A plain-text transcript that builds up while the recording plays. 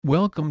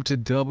Welcome to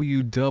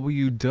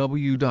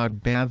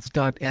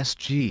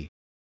www.baths.sg.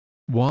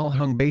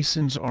 Wall-hung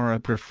basins are a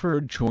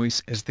preferred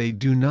choice as they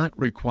do not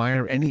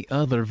require any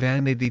other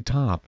vanity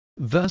top,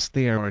 thus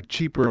they are a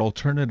cheaper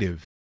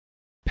alternative.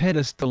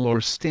 Pedestal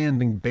or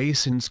standing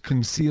basins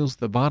conceals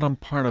the bottom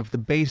part of the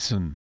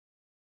basin.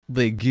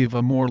 They give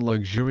a more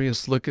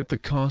luxurious look at the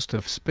cost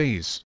of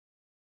space.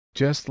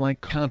 Just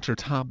like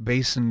countertop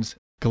basins,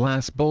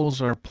 glass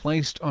bowls are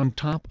placed on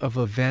top of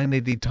a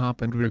vanity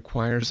top and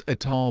requires a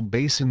tall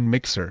basin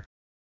mixer.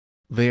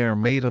 They are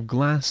made of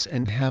glass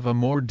and have a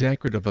more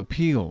decorative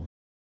appeal.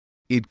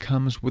 It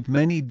comes with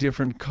many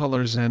different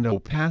colors and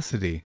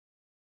opacity.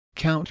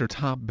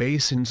 Countertop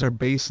basins are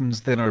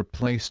basins that are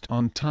placed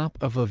on top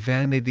of a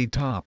vanity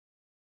top.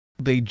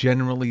 They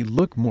generally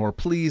look more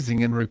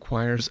pleasing and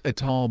requires a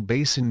tall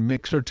basin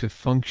mixer to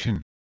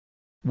function.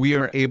 We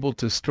are able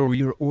to store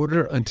your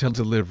order until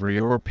delivery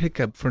or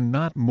pickup for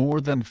not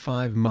more than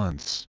 5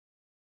 months.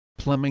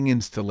 Plumbing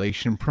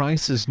installation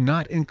price is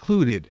not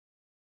included.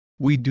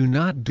 We do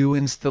not do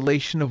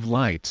installation of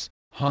lights,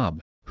 hob,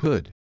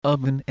 hood,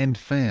 oven and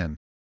fan.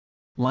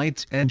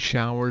 Lights and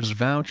showers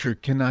voucher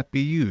cannot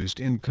be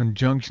used in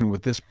conjunction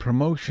with this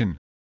promotion.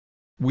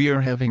 We are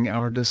having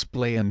our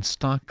display and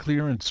stock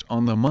clearance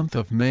on the month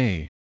of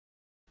May.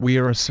 We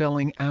are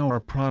selling our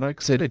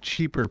products at a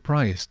cheaper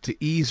price to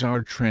ease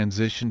our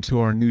transition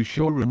to our new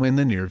showroom in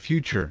the near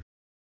future.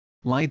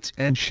 Lights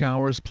and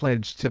Showers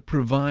pledge to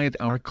provide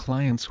our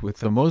clients with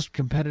the most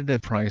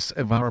competitive price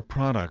of our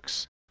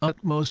products,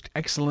 utmost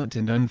excellent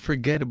and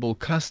unforgettable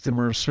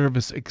customer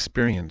service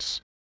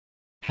experience.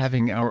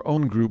 Having our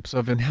own groups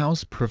of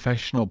in-house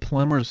professional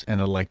plumbers and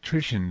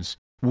electricians,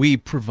 we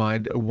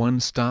provide a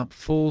one-stop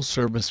full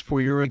service for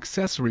your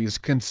accessories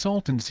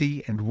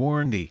consultancy and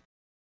warranty.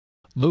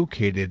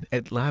 Located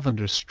at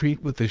Lavender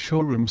Street with a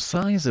showroom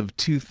size of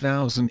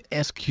 2,000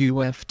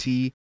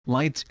 sqft,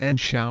 Lights and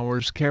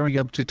Showers carry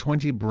up to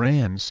 20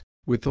 brands,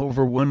 with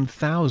over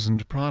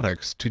 1,000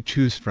 products to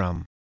choose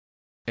from.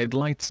 At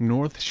Lights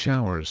North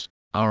Showers,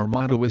 our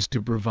motto is to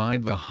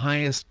provide the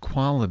highest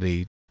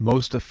quality,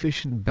 most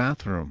efficient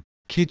bathroom,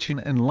 kitchen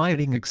and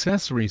lighting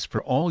accessories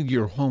for all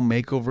your home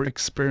makeover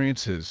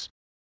experiences.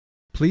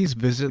 Please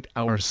visit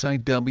our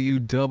site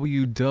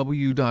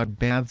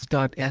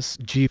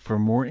www.baths.sg for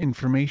more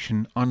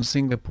information on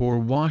Singapore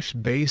wash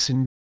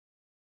basin